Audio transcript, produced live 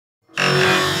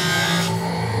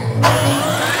Hey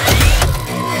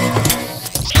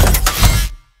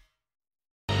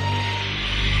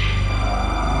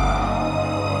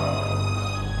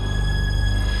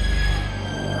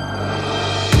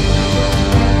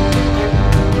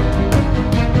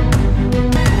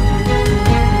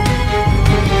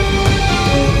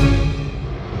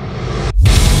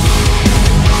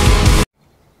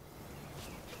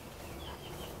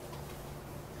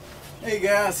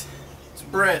guys, it's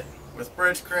Brett with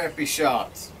Brett's Crappy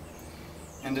Shots,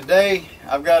 and today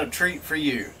I've got a treat for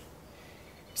you.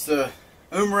 It's the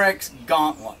Umarex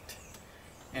Gauntlet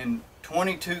in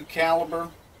 22 caliber,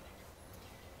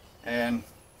 and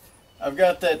I've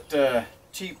got that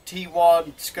cheap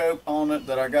T-Wad scope on it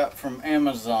that I got from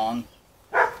Amazon,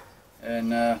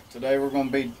 and today we're going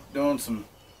to be doing some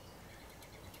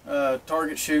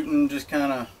target shooting, just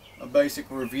kind of a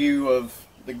basic review of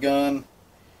the gun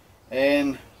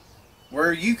and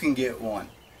where you can get one.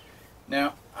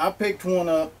 Now, I picked one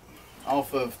up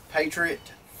off of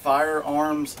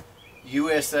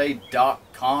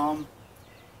PatriotFirearmsUSA.com,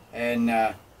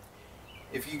 and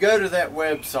if you go to that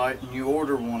website and you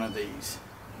order one of these,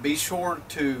 be sure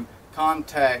to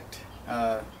contact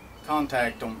them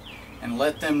and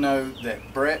let them know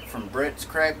that Brett from Brett's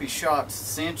Crappy Shots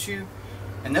sent you,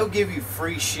 and they'll give you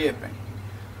free shipping.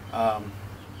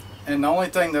 And the only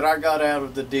thing that I got out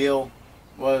of the deal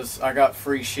was I got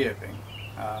free shipping.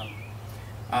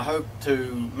 I hope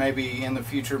to maybe in the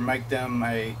future make them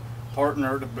a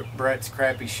partner to Brett's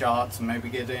Crappy Shots and maybe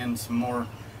get in some more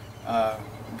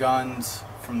guns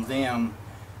from them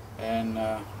and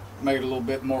make it a little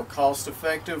bit more cost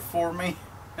effective for me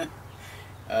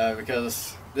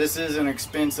because this is an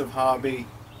expensive hobby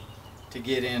to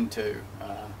get into.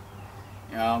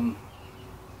 You know,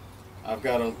 I've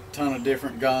got a ton of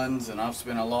different guns and I've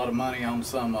spent a lot of money on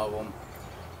some of them,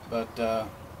 but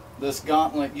this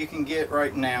gauntlet you can get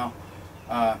right now.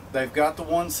 They've got the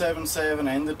 177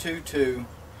 and the 22.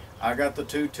 I got the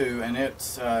 22 and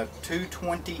it's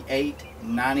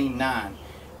 $228.99.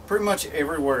 Pretty much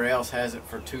everywhere else has it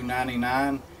for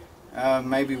 $299.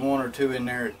 Maybe one or two in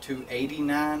there at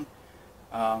 $289.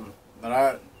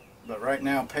 But right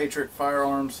now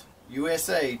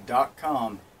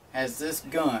PatriotFirearmsUSA.com has this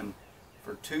gun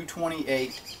for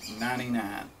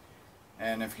 $228.99,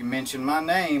 and if you mention my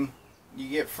name you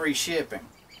get free shipping.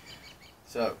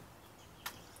 So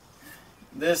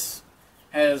this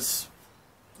has,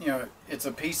 you know, it's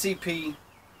a PCP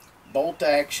bolt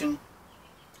action.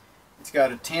 It's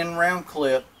got a 10-round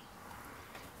clip,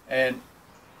 and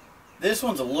this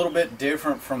one's a little bit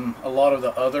different from a lot of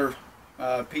the other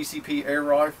PCP air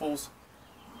rifles.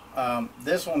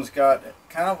 This one's got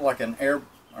kind of like an air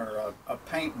or a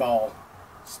paintball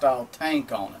style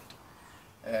tank on it,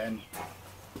 and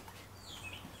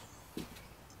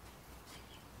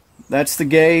that's the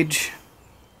gauge,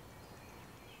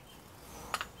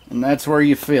 and that's where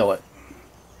you fill it.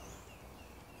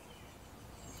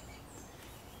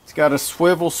 It's got a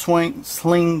swivel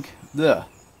sling the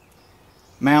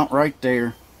mount right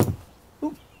there.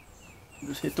 Oop,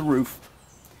 just hit the roof,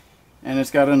 and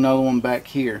it's got another one back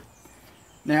here.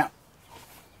 Now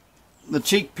the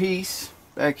cheek piece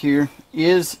back here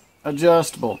is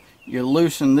adjustable. You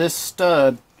loosen this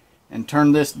stud and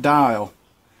turn this dial,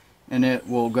 and it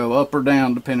will go up or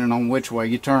down depending on which way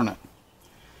you turn it.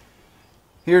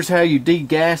 Here's how you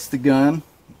degas the gun.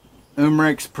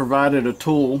 Umarex provided a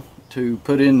tool to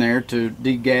put in there to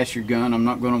degas your gun. I'm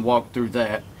not going to walk through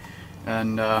that.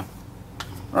 And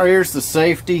right here's the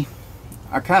safety.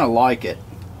 I kind of like it.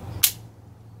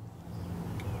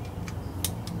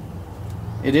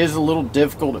 It is a little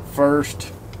difficult at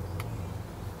first,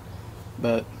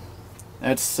 but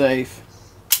that's safe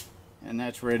and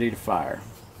that's ready to fire.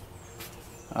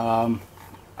 I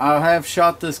have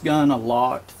shot this gun a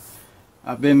lot.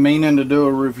 I've been meaning to do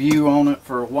a review on it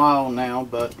for a while now,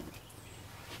 but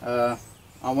I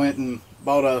went and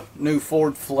bought a new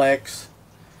Ford Flex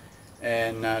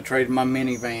and traded my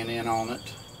minivan in on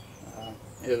it.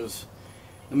 The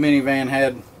minivan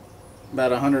had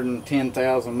about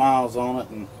 110,000 miles on it,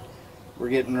 and we're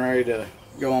getting ready to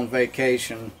go on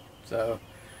vacation, so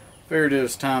figured it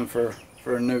was time for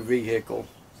a new vehicle.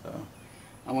 So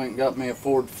I went and got me a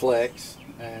Ford Flex,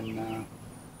 and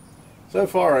so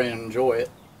far I enjoy it.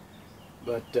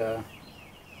 But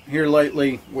here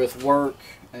lately with work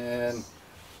and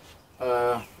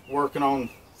working on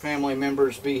family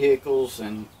members' vehicles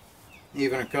and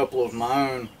even a couple of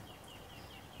my own,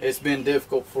 it's been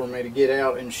difficult for me to get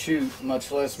out and shoot,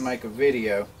 much less make a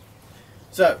video.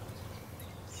 So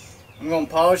I'm going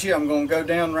to pause you. I'm going to go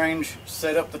down range,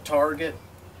 set up the target,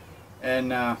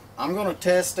 and I'm going to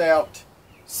test out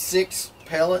 6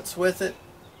 pellets with it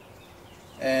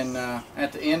And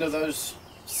at the end of those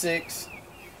 6,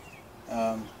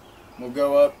 we'll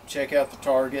go up, check out the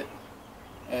target,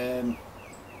 and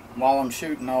while I'm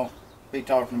shooting, I'll be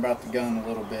talking about the gun a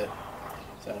little bit.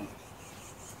 So, I'm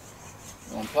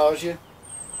going to pause you,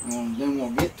 and then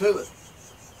we'll get to it.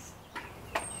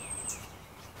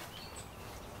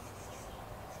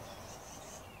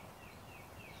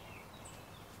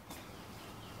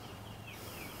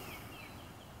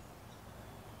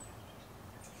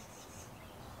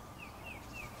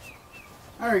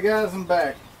 Alright guys, I'm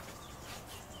back.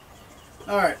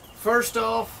 Alright, first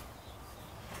off,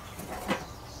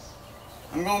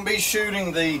 I'm going to be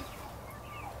shooting the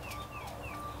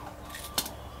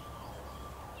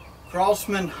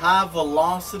Crosman High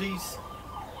Velocities.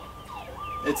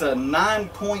 It's a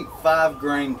 9.5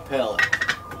 grain pellet.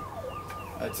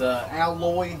 It's a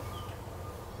alloy.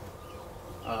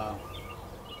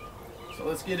 So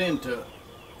let's get into it.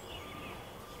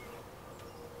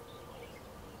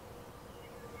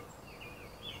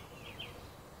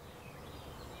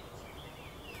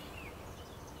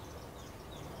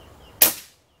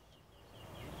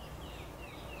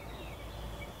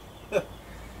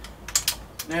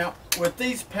 Now, with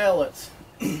these pellets,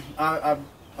 I've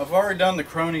already done the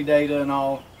Crony data and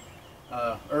all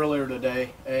earlier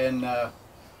today, and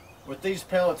with these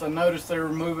pellets I noticed they were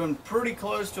moving pretty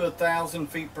close to 1,000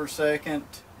 feet per second.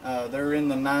 They're in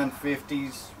the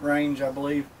 950s range, I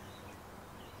believe.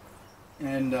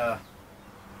 And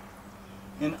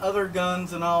in other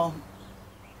guns and all,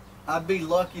 I'd be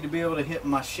lucky to be able to hit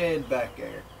my shed back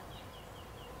there.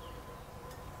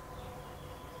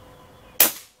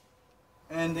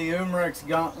 And the Umarex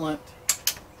Gauntlet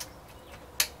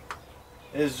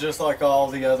is just like all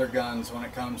the other guns when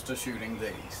it comes to shooting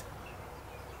these.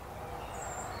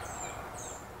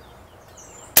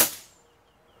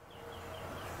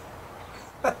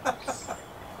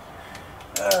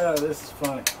 Oh, this is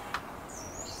funny.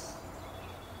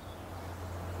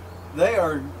 They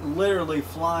are literally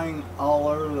flying all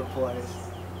over the place.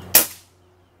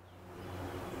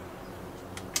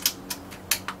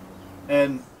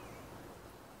 And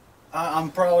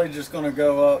I'm probably just going to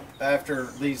go up after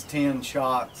these 10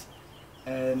 shots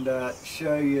and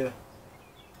show you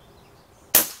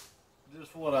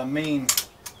just what I mean.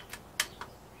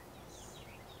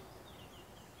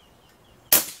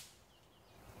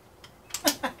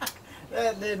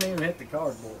 That didn't even hit the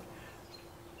cardboard.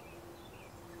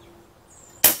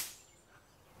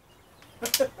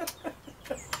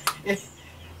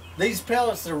 These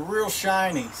pellets are real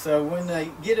shiny, so when they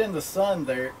get in the sun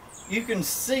there, you can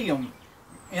see them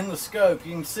in the scope.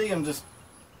 You can see them just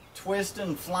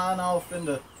twisting, flying off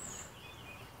into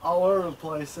all over the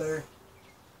place there.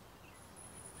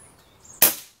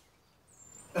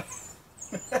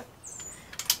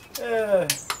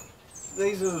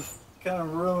 These have kind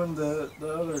of ruined the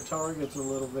other targets a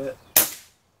little bit.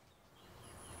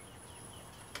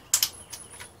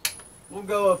 We'll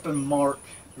go up and mark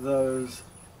those.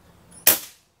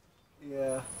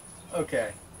 Yeah,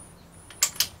 okay.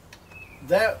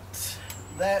 That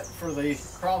for the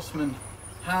Crosman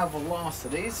High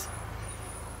Velocities.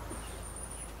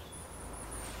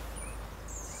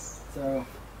 So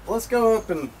let's go up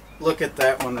and look at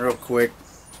that one real quick.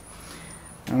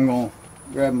 I'm going to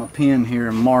grab my pen here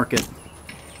and mark it.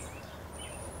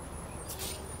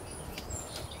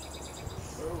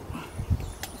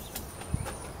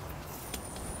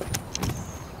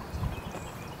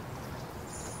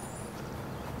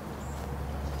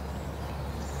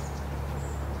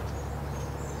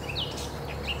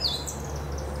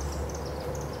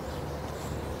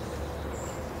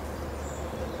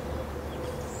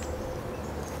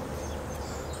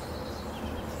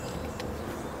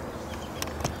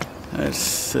 Let's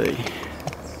see.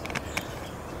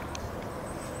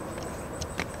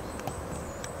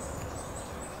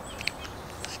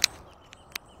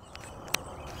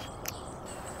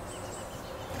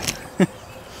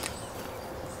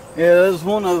 Yeah, there's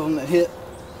one of them that hit.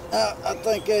 I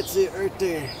think that's it right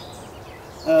there.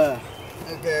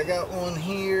 Okay, I got one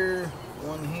here,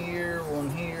 one here, one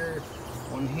here,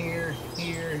 one here,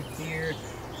 here, here,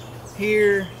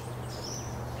 here,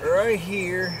 right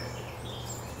here.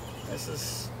 Let's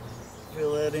just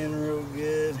fill that in real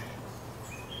good.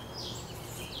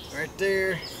 Right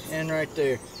there and right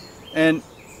there. And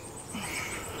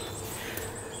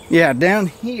yeah, down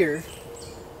here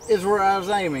is where I was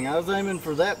aiming. I was aiming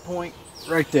for that point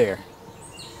right there.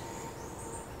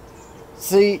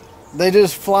 See, they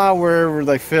just fly wherever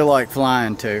they feel like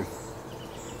flying to.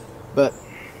 But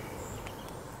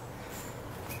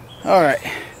alright,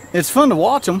 it's fun to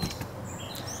watch them.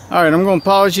 Alright, I'm going to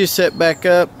pause you, set back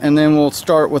up, and then we'll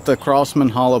start with the Crosman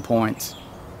hollow points.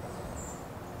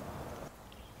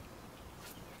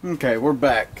 Okay, we're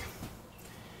back.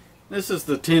 This is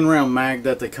the 10 round mag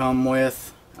that they come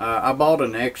with. I bought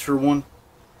an extra one,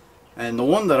 and the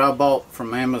one that I bought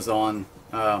from Amazon,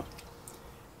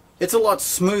 it's a lot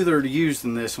smoother to use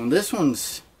than this one. This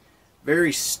one's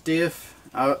very stiff.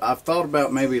 I've thought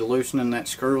about maybe loosening that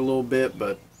screw a little bit,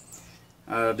 but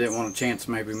I didn't want a chance of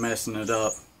maybe messing it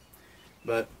up.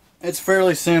 But it's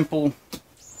fairly simple.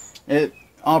 It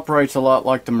operates a lot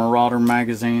like the Marauder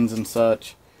magazines and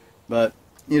such, but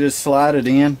you just slide it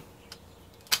in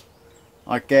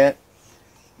like that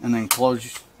and then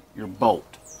close your bolt.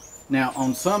 Now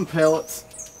on some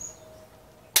pellets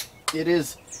it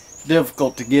is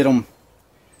difficult to get them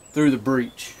through the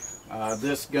breech.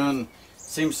 This gun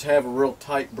seems to have a real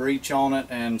tight breech on it,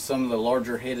 and some of the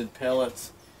larger headed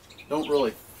pellets don't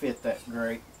really fit that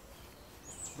great.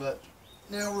 But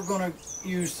now we're going to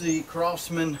use the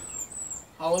Craftsman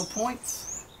hollow points.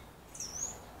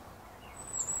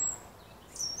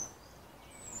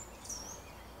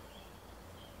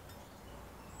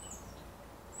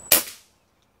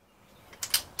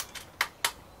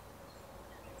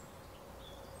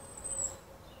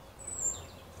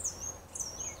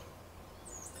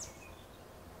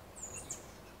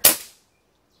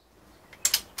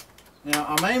 Now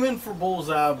I'm aiming for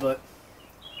bullseye, but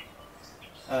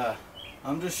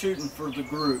I'm just shooting for the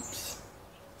groups.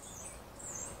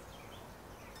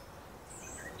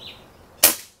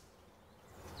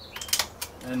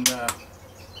 And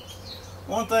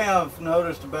one thing I've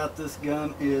noticed about this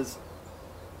gun is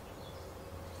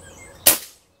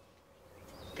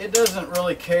it doesn't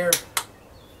really care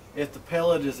if the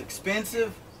pellet is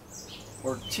expensive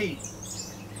or cheap.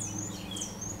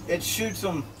 It shoots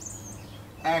them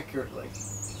accurately.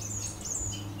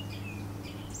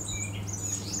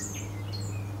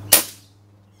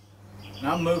 And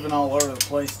I'm moving all over the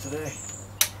place today.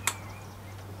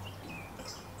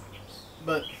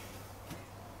 But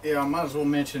yeah, I might as well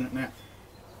mention it now.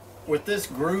 With this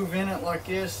groove in it like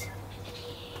this,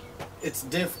 it's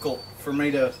difficult for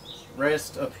me to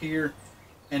rest up here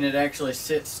and it actually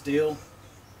sits still.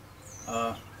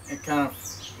 It kind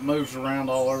of moves around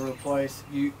all over the place.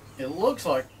 It looks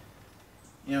like,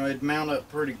 you know, it'd mount up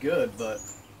pretty good, but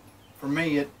for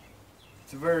me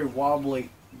it's a very wobbly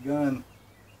gun,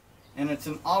 and it's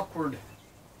an awkward,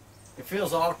 it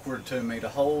feels awkward to me to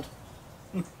hold.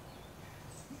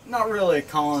 Not really a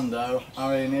con though.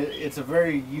 I mean, it's a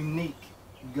very unique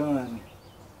gun.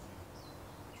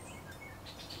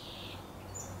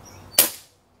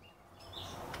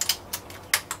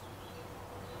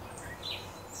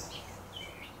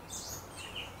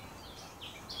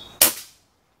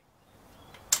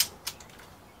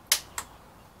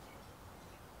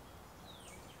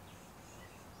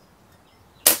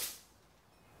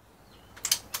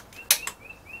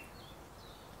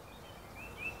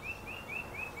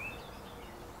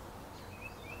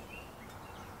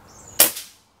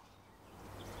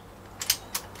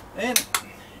 And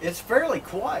it's fairly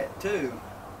quiet too.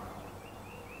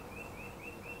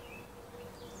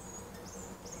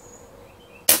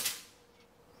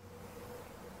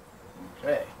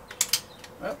 Okay,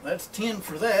 well, that's 10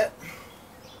 for that.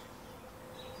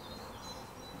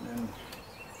 And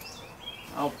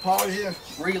I'll pause you,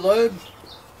 reload,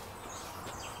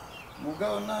 we'll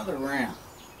go another round.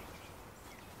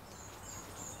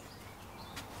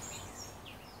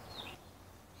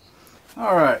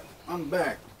 Alright, I'm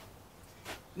back.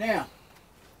 Now,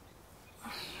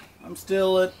 I'm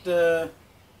still at, I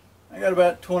got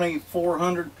about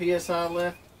 2,400 PSI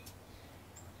left.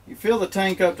 You fill the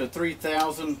tank up to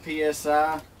 3,000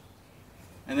 PSI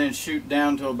and then shoot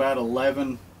down to about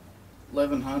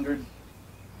 1,100.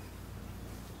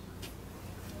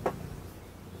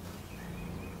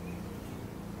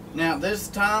 Now this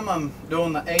time I'm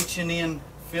doing the H&N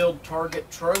Field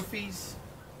Target Trophies.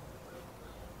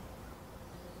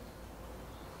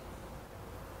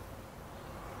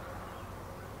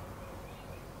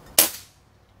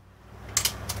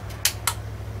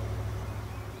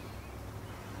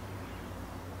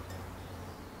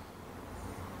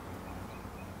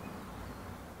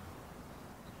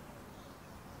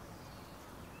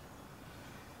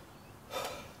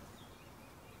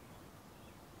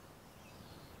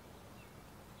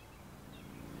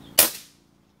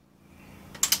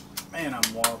 Man,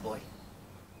 I'm wobbly.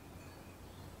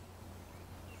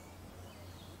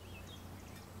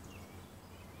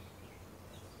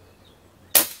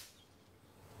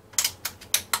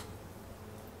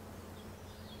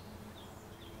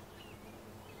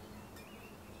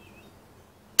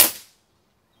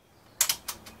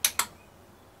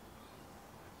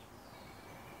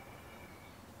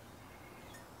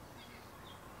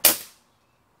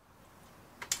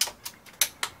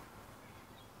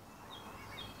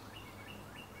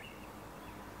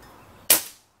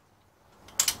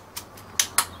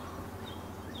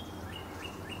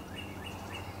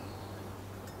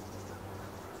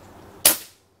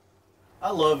 I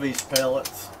love these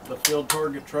pellets, the Field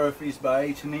Target Trophies by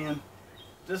H&N.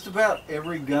 Just about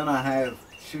every gun I have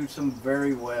shoots them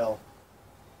very well.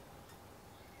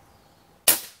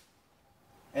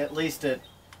 At least at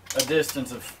a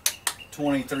distance of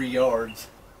 23 yards.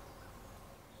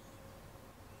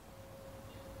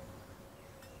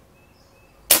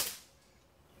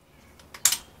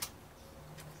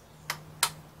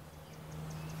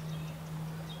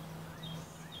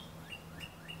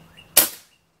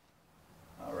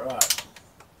 Alright.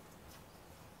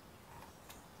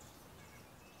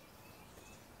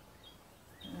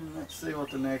 And let's see what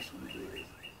the next one is.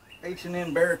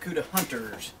 H&N Barracuda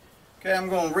Hunters. Okay, I'm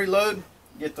going to reload,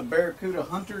 get the Barracuda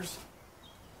Hunters.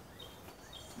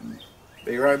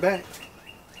 Be right back.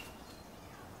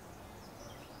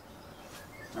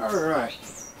 Alright.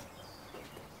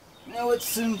 Now let's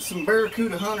send some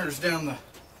Barracuda Hunters down the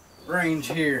range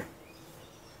here.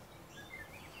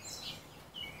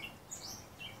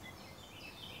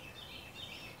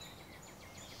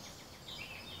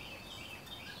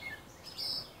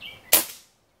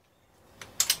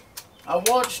 I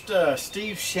watched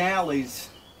Steve Shalley's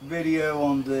video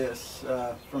on this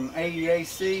from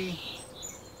AEAC,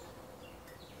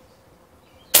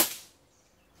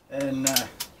 and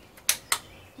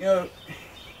you know,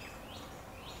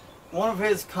 one of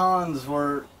his cons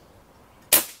were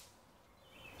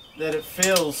that it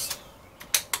feels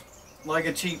like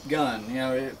a cheap gun. You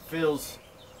know, it feels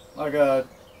like a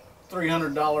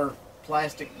 $300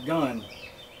 plastic gun,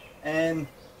 and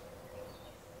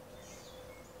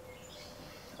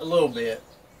a little bit.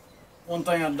 One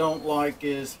thing I don't like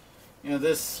is, you know,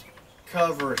 this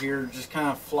cover here just kind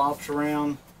of flops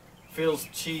around, feels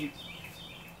cheap.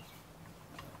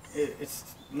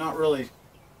 It's not really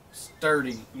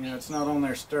sturdy, you know, it's not on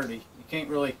there sturdy. You can't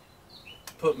really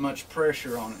put much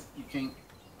pressure on it. You can't,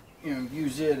 you know,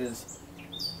 use it as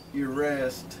your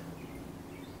rest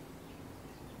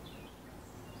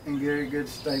and get a good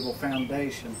stable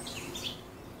foundation.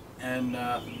 And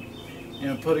you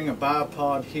know, putting a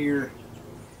bipod here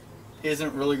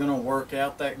isn't really going to work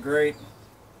out that great.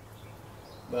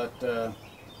 But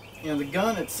you know, the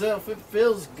gun itself, it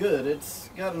feels good. It's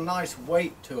got a nice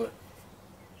weight to it.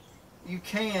 You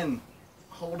can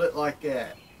hold it like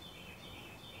that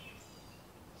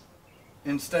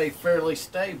and stay fairly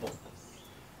stable.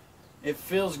 It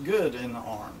feels good in the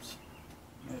arms.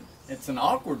 It's an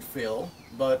awkward feel,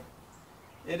 but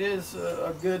it is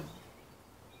a good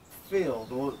feel.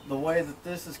 The way that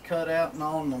this is cut out and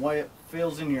all, and the way it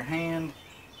feels in your hand,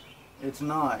 it's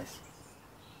nice.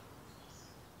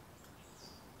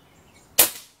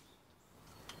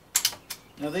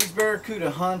 Now these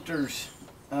Barracuda Hunters,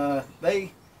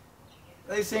 they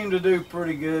seem to do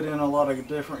pretty good in a lot of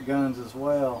different guns as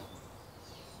well.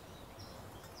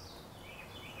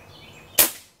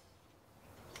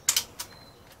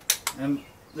 And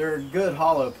they're a good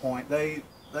hollow point. They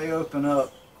open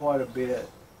up quite a bit.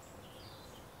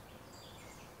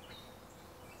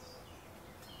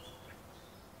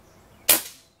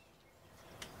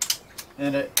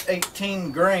 And at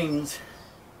 18 grains,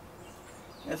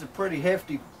 that's a pretty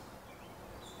hefty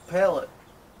pellet.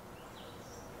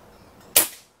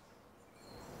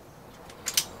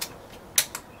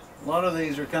 A lot of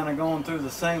these are kind of going through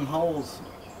the same holes.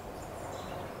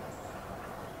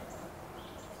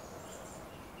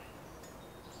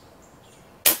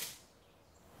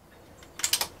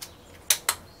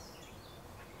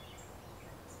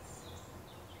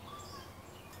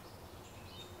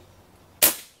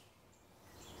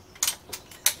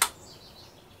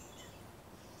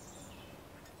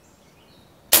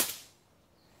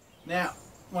 Now,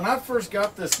 when I first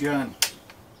got this gun,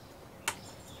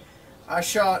 I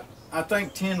shot, I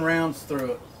think, 10 rounds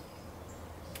through it,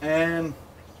 and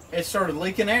it started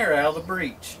leaking air out of the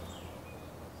breech.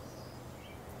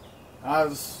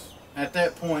 At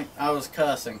that point, I was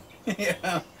cussing.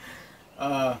 Yeah.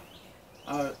 I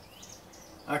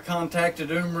contacted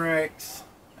Umarex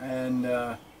and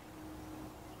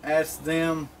asked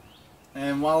them,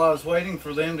 and while I was waiting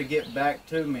for them to get back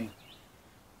to me,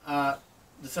 I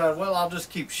decided, well, I'll just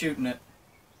keep shooting it.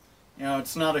 You know,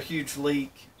 it's not a huge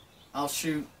leak. I'll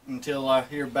shoot until I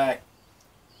hear back.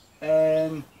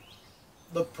 And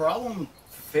the problem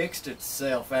fixed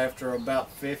itself after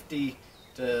about 50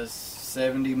 to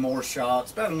 70 more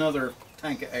shots, about another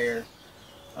tank of air.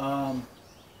 So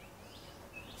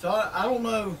I don't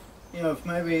know, you know, if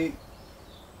maybe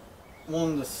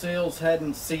one of the seals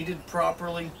hadn't seated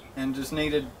properly and just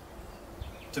needed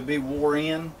to be wore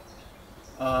in.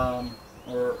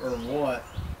 Or what.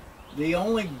 The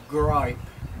only gripe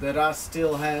that I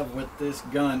still have with this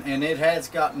gun, and it has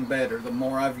gotten better the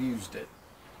more I've used it,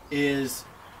 is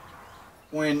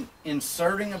when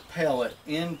inserting a pellet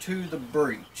into the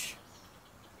breech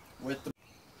with the...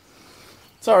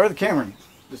 Sorry, the camera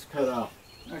just cut off.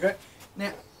 Okay,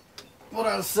 now what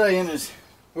I was saying is,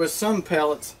 with some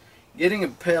pellets, getting a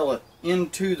pellet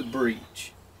into the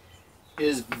breech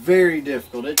is very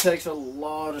difficult. It takes a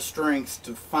lot of strength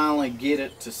to finally get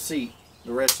it to seat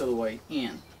the rest of the way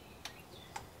in.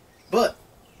 But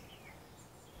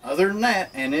other than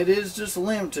that, and it is just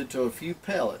limited to a few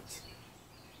pellets,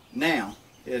 now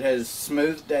it has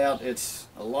smoothed out. It's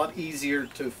a lot easier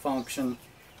to function.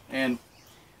 And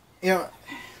you know,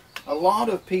 a lot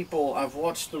of people, I've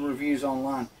watched the reviews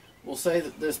online, will say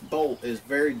that this bolt is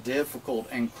very difficult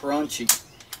and crunchy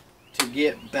to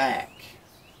get back,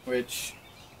 which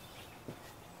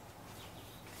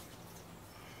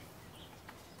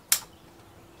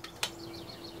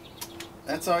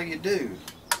that's all you do.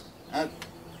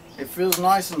 It feels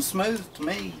nice and smooth to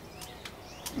me,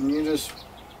 and you just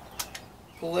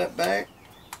pull that back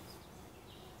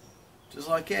just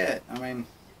like that. I mean,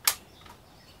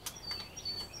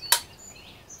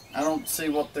 I don't see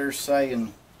what they're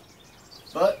saying,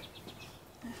 but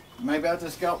maybe I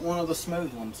just got one of the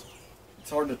smooth ones. It's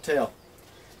hard to tell.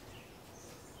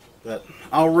 But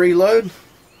I'll reload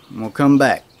and we'll come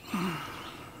back.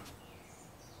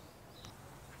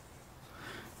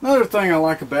 Another thing I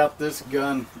like about this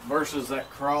gun versus that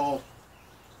crawl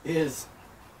is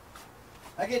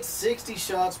I get 60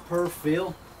 shots per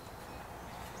fill.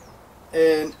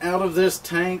 And out of this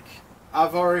tank,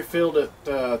 I've already filled it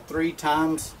 3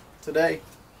 times today.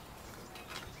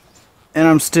 And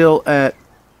I'm still at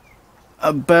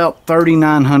about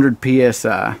 3,900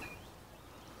 PSI.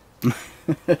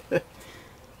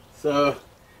 So,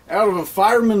 out of a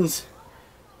fireman's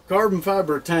carbon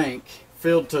fiber tank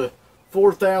filled to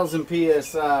 4,000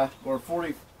 PSI, or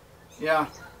 40, yeah,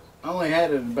 I only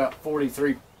had it about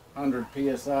 4,300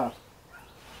 PSI.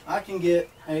 I can get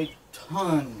a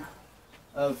ton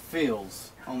of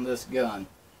fills on this gun.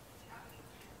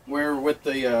 Where with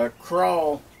the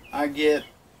crawl, I get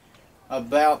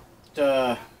about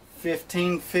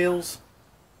 15 fills,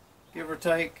 give or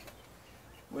take,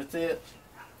 with it.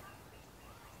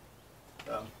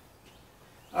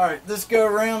 Alright, this go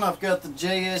around I've got the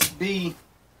JSB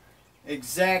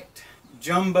Exact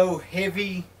Jumbo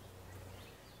Heavy.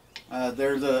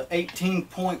 They're the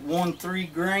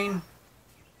 18.13 grain.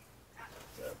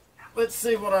 So, let's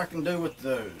see what I can do with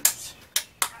those.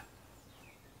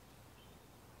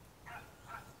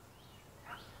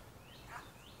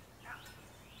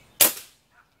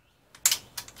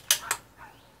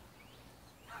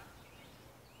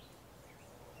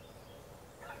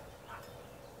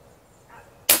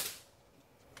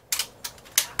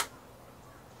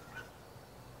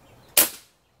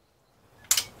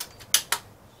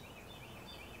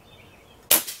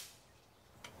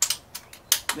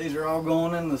 These are all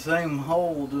going in the same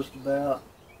hole just about.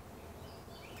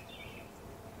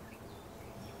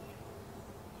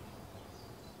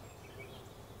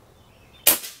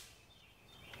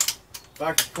 If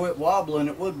I could quit wobbling,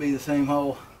 it would be the same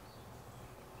hole.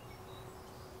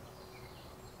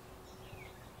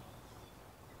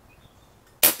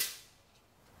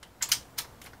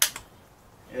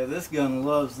 Yeah, this gun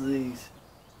loves these.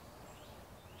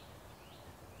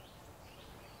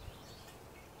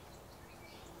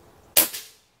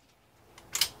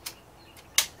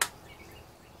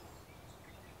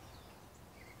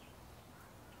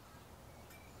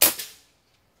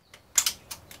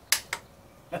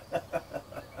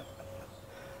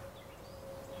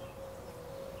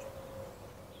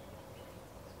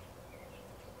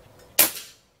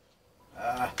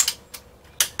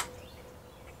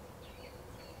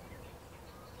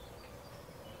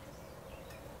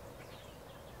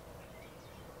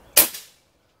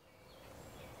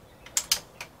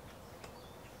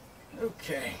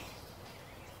 Okay,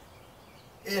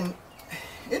 and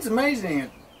it's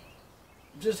amazing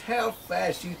just how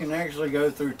fast you can actually go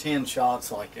through 10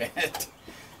 shots like that.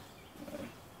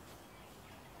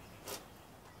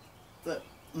 The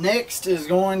next is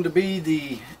going to be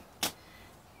the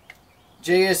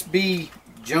JSB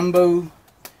Jumbo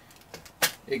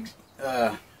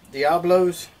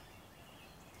Diablos,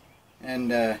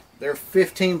 and they're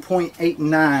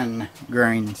 15.89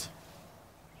 grains.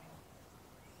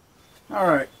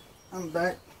 Alright, I'm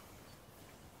back.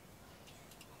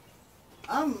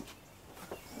 I'm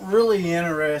really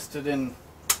interested in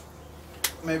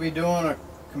maybe doing a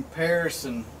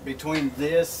comparison between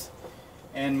this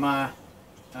and my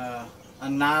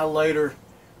Annihilator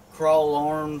Crawl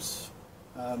Arms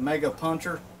Mega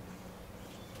Puncher.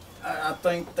 I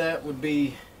think that would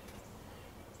be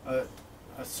a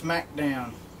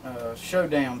smackdown,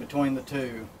 showdown between the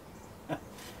two.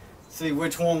 See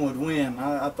which one would win.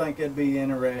 I think it'd be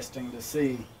interesting to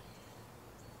see.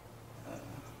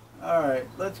 Alright,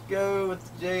 let's go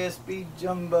with the JSB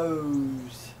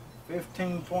Jumbos.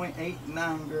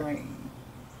 15.89 grain.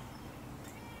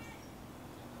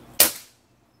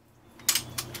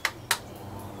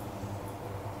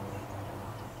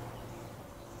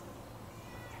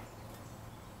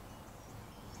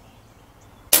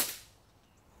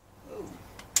 Oh,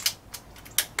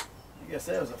 I guess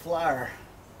that was a flyer.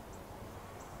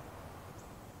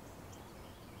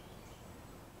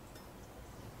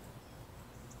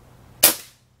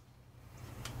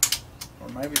 Or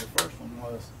maybe the first one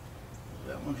was.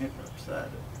 That one hit right beside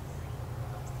it.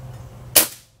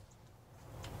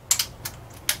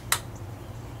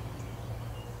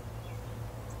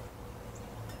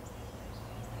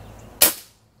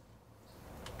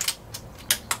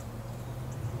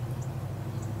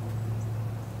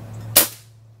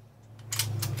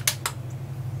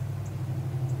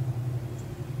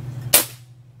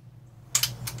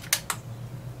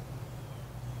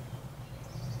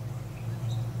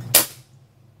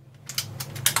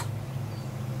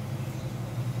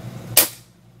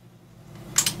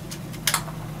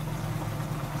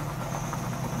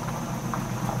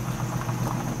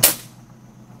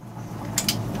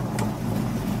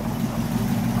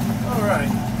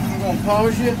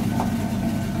 Pause you,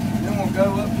 then we'll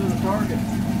go up to the target.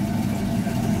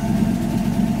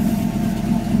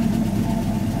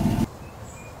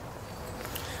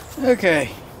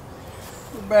 Okay,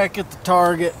 we're back at the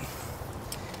target.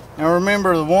 Now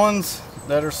remember, the ones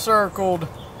that are circled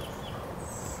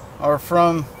are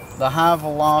from the high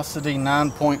velocity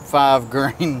 9.5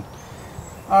 grain.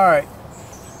 Alright,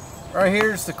 right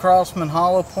here's the Crossman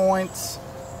hollow points,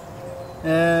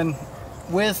 and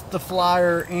with the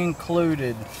flyer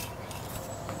included.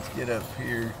 Let's get up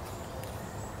here.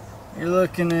 You're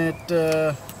looking at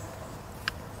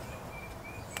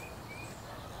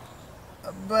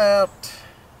about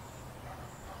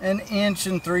 1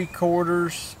 3/4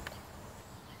 inches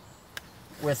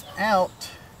without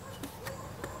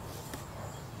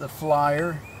the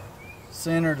flyer,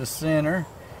 center to center.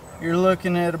 You're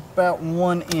looking at about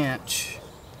 1 inch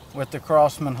with the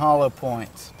Crossman hollow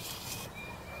points.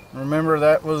 Remember,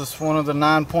 that was one of the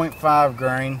 9.5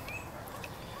 grain.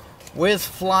 With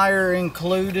flyer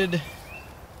included,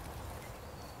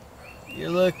 you're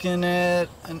looking at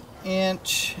 1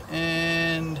 inch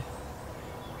and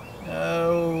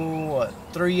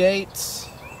 3/8.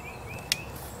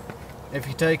 If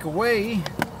you take away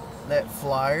that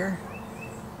flyer,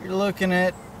 you're looking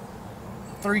at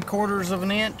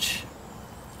 3/4 inch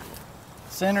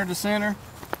center to center.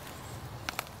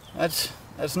 That's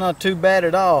not too bad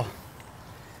at all.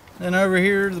 Then over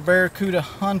here, the Barracuda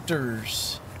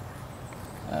Hunters.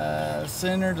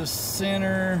 Center to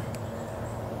center,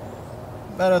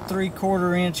 about a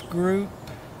 3/4 inch group,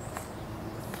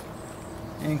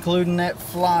 including that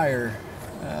flyer.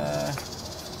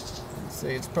 Let's see,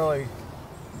 it's probably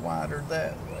wider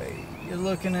that way. You're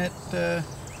looking at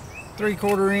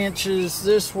 3/4 inches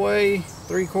this way,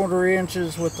 3/4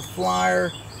 inches with the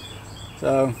flyer.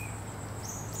 So,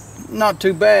 not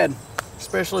too bad,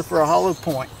 especially for a hollow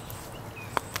point.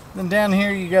 Then down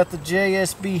here you got the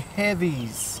JSB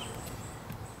Heavies.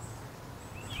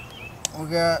 We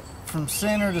got from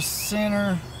center to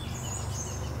center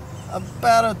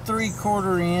about a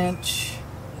 3/4 inch,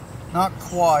 not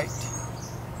quite.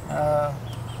 So,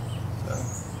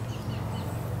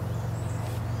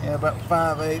 yeah, about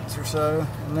 5/8 or so.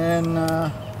 And then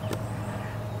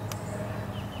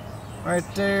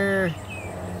right there,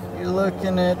 you're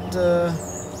looking at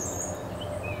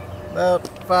about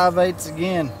 5/8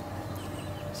 again.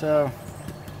 So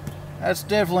that's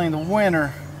definitely the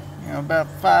winner. You know, about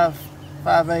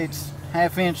 5/8,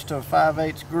 1/2 inch to a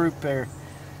 5/8 group there.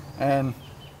 And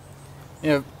you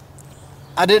know,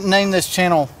 I didn't name this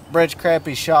channel Brett's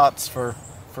Crappy Shots for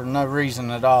no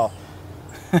reason at all.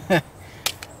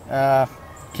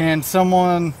 Can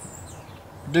someone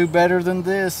do better than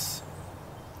this?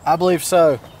 I believe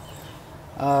so.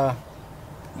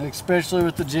 Especially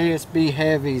with the JSB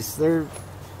Heavies. They're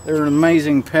an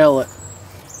amazing pellet.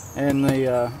 And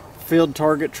the field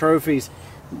target trophies,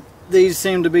 these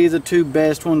seem to be the two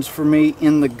best ones for me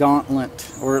in the gauntlet,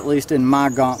 or at least in my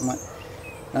gauntlet.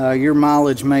 Your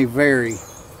mileage may vary.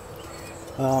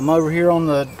 Over here on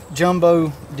the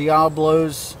Jumbo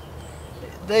Diablos,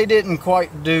 they didn't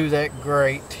quite do that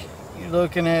great. You're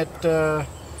looking at 1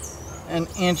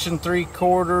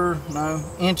 3/4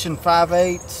 inches, no,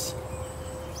 5/8 inches.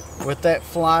 With that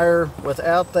flyer.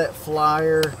 Without that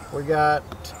flyer, we got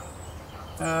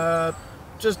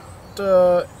just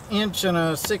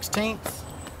 1 16 inches.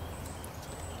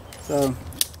 So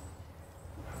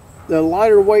the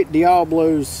lighter weight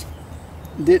Diablos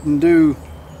didn't do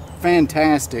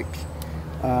fantastic,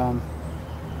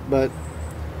 but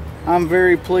I'm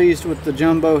very pleased with the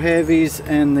Jumbo Heavies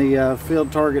and the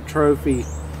Field Target Trophy,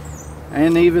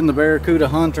 and even the Barracuda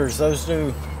Hunters. Those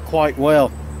do quite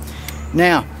well.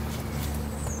 Now,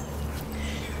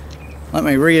 let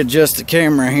me readjust the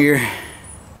camera here.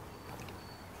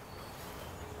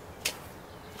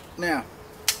 Now,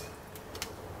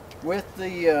 with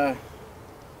the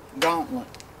Gauntlet,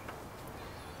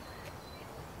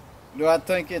 do I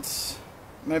think it's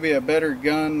maybe a better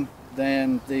gun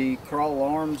than the Crawl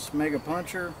Arms Mega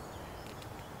Puncher?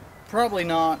 Probably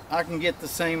not. I can get the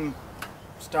same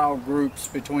style groups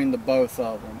between the both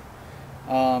of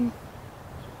them.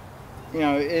 You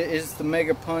know, is the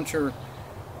Mega Puncher,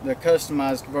 the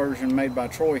customized version made by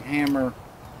Troy Hammer,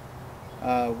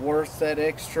 worth that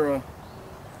extra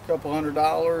couple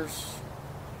 $100?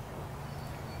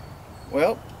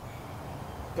 Well,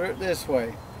 put it this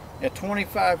way: at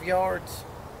 25 yards,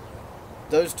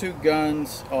 those two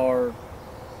guns are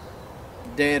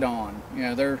dead on. You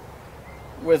know, they're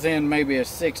within maybe a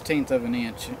 1/16 of an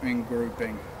inch in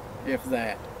grouping, if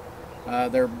that.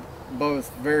 They're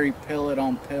both very pellet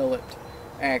on pellet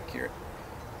accurate.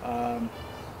 But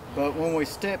when we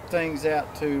step things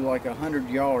out to like 100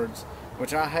 yards,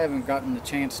 which I haven't gotten the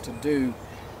chance to do,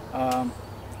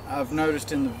 I've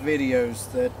noticed in the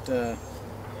videos that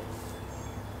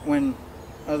when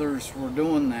others were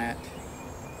doing that,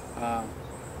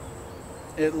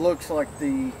 it looks like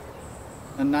the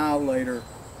Annihilator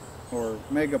or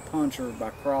Mega Puncher by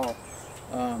Crawl,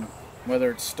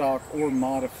 whether it's stock or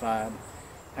modified,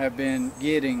 have been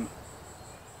getting,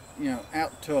 you know,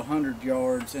 out to 100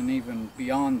 yards and even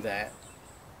beyond that,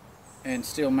 and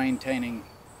still maintaining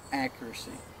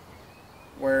accuracy.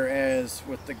 Whereas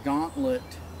with the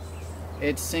Gauntlet,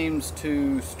 it seems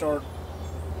to start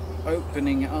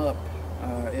opening up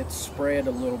its spread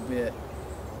a little bit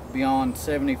beyond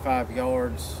 75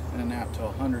 yards and out to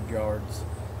 100 yards.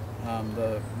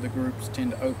 The groups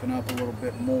tend to open up a little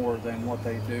bit more than what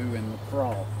they do in the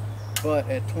Crawl. But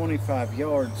at 25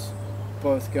 yards,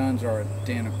 both guns are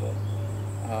identical.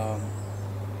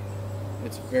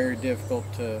 It's very difficult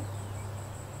to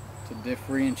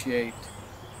differentiate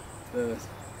the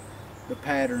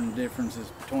pattern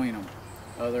differences between them,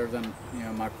 other than, you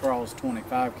know, my Crawl's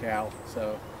 25 cal,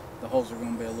 so the holes are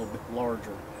going to be a little bit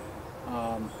larger.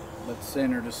 But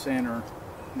center to center,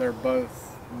 they're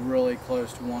both really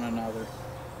close to one another.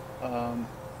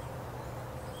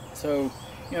 So,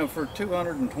 you know, for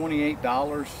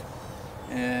 $228,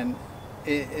 and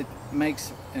it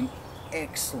makes an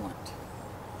excellent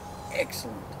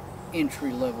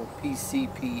entry-level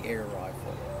PCP air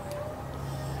rifle.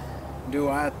 Do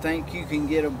I think you can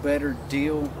get a better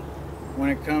deal when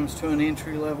it comes to an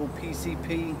entry-level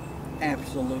PCP?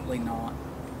 Absolutely not.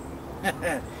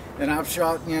 And I've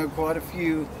shot, you know, quite a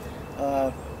few.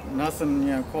 Nothing,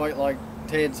 you know, quite like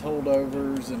Ted's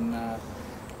Holdovers and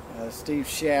Steve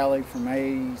Shalley from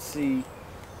AEC,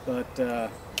 but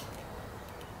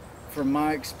from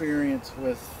my experience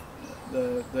with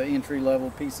the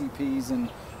entry-level PCPs and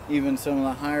even some of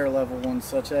the higher level ones,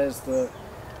 such as the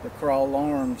Crawl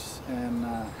Arms, and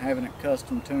having it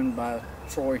custom tuned by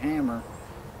Troy Hammer,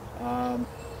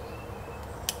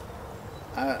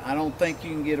 I don't think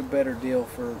you can get a better deal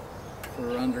for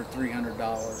under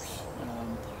 $300.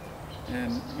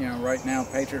 And you know, right now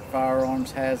Patriot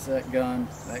Firearms has that gun,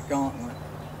 that Gauntlet,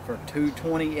 for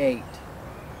 $228.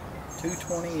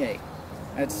 $228.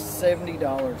 That's $70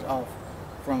 off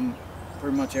from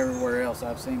pretty much everywhere else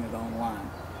I've seen it online.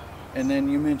 And then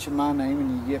you mention my name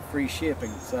and you get free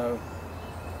shipping, so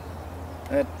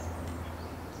that's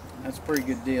a pretty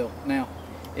good deal. Now,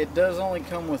 it does only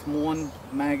come with one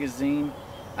magazine.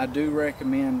 I do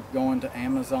recommend going to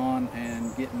Amazon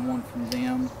and getting one from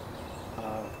them.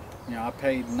 You know, I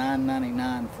paid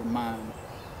 $9.99 for mine,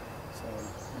 so,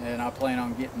 and I plan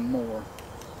on getting more.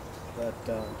 But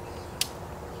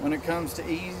when it comes to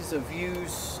ease of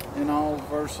use and all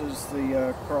versus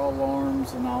the Crawl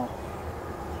Arms and all,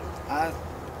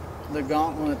 the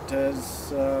Gauntlet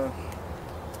has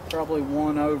probably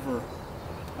won over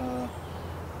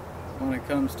when it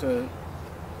comes to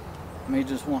me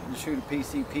just wanting to shoot a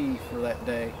PCP for that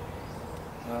day.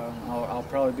 I'll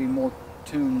probably be more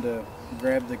tuned to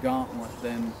grab the Gauntlet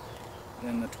than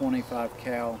the 25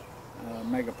 cal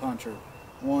Mega Puncher.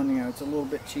 One, you know, it's a little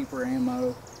bit cheaper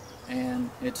ammo, and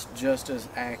it's just as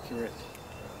accurate,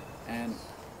 and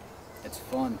it's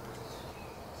fun.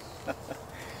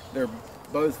 They're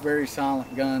both very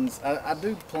silent guns. I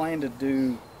do plan to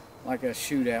do like a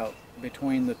shootout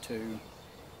between the two,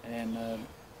 and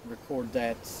record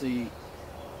that to see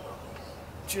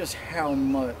just how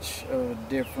much of a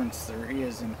difference there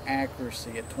is in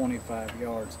accuracy at 25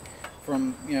 yards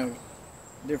from, you know,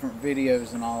 different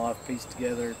videos and all I've pieced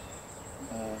together,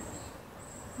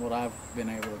 what I've been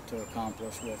able to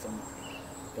accomplish with them.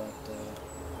 But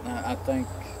I think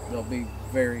they'll be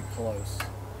very close.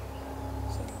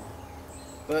 So,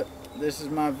 but this is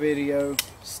my video.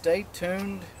 Stay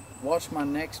tuned. Watch my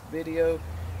next video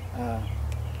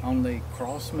on the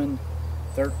Crosman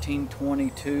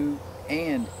 1322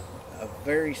 and a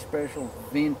very special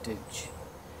vintage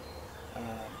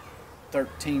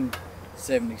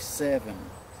 1377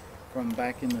 from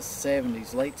back in the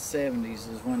 70s. Late 70s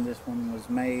is when this one was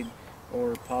made,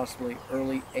 or possibly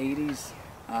early 80s.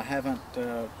 I haven't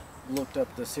looked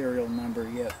up the serial number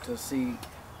yet to see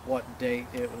what date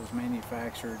it was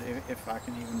manufactured, if I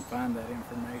can even find that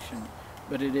information.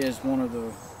 But it is one of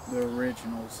the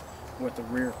originals with the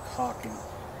rear cocking.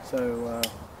 So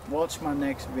watch my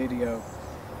next video.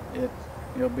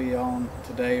 It'll be on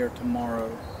today or tomorrow.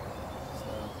 So,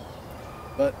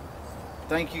 but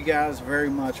thank you guys very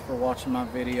much for watching my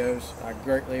videos. I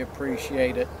greatly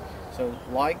appreciate it. So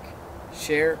like,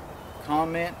 share,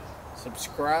 comment,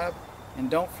 subscribe, and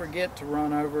don't forget to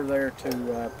run over there to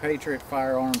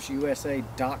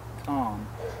PatriotFirearmsUSA.com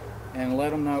and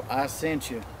let them know I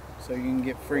sent you, so you can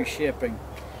get free shipping.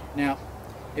 Now,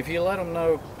 if you let them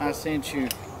know I sent you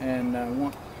and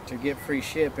want to get free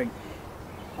shipping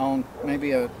on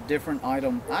maybe a different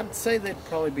item, I'd say they'd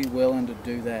probably be willing to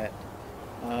do that.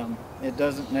 It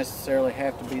doesn't necessarily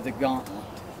have to be the Gauntlet.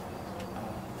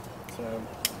 So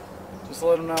just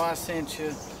let them know I sent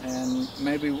you, and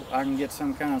maybe I can get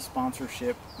some kind of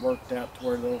sponsorship worked out to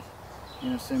where they'll, you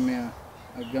know, send me a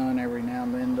gun every now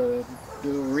and then to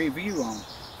do a review on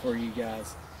for you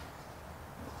guys.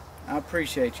 I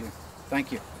appreciate you.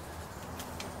 Thank you.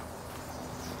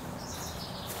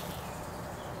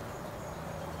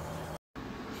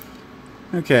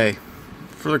 Okay,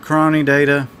 for the Chrony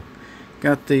data,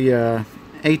 got the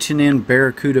H&N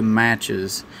Barracuda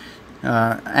matches.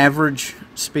 Average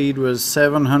speed was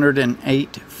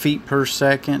 708 feet per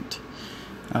second,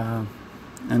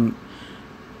 and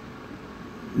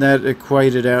that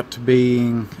equated out to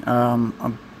being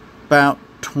about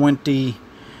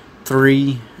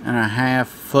 23.5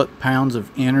 foot-pounds of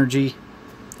energy.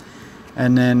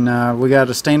 And then we got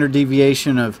a standard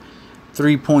deviation of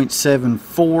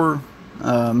 3.74,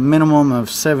 minimum of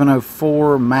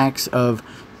 704, max of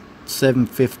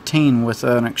 715, with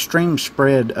an extreme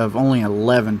spread of only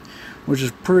 11, which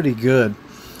is pretty good.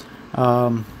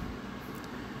 You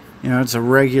know, it's a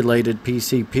regulated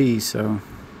PCP. So,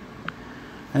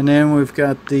 and then we've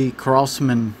got the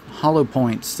Crosman hollow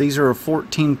points. These are a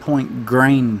 14-point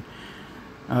grain,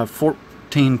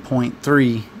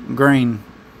 14.3 grain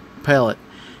pellet,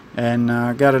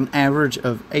 and got an average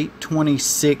of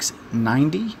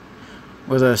 826.90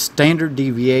 with a standard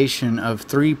deviation of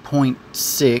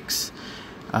 3.6,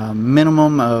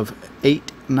 minimum of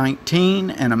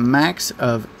 819, and a max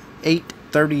of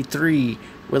 833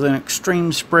 with an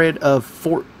extreme spread of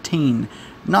 14.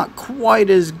 Not quite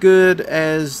as good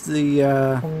as the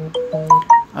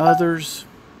others,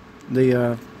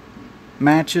 the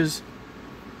matches,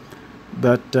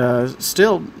 but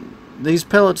still, these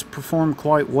pellets perform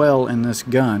quite well in this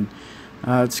gun.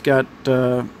 It's got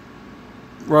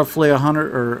roughly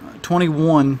 100 or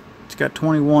 21. It's got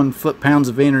 21 foot-pounds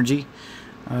of energy,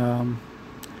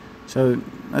 so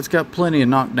that's got plenty of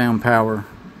knockdown power.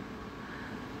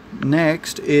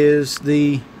 Next is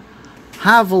the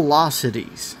high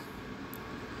velocities.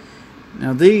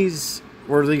 Now these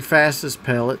were the fastest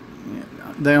pellet.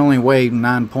 They only weigh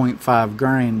 9.5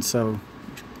 grains, so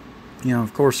you know,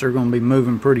 of course they're going to be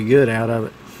moving pretty good out of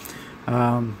it.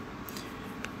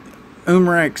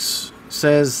 Umarex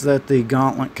says that the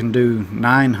Gauntlet can do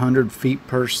 900 feet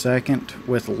per second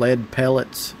with lead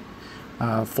pellets,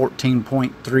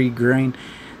 14.3 grain.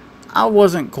 I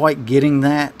wasn't quite getting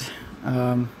that,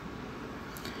 and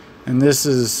this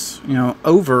is, you know,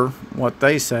 over what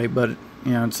they say, but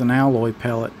you know, it's an alloy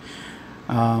pellet.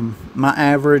 My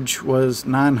average was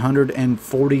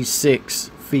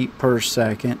 946 feet per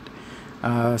second,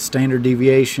 standard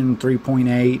deviation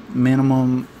 3.8,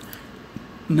 minimum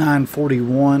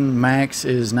 941, max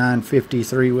is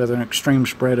 953 with an extreme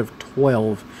spread of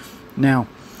 12. Now,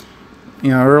 you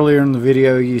know, earlier in the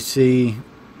video you see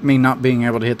me not being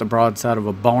able to hit the broadside of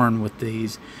a barn with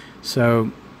these,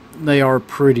 so they are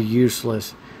pretty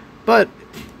useless. But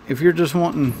if you're just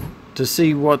wanting to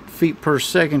see what feet per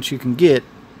second you can get,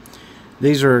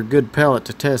 these are a good pellet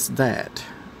to test that.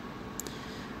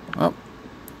 Well,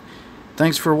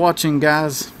 thanks for watching,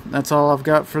 guys. That's all I've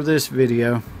got for this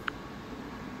video.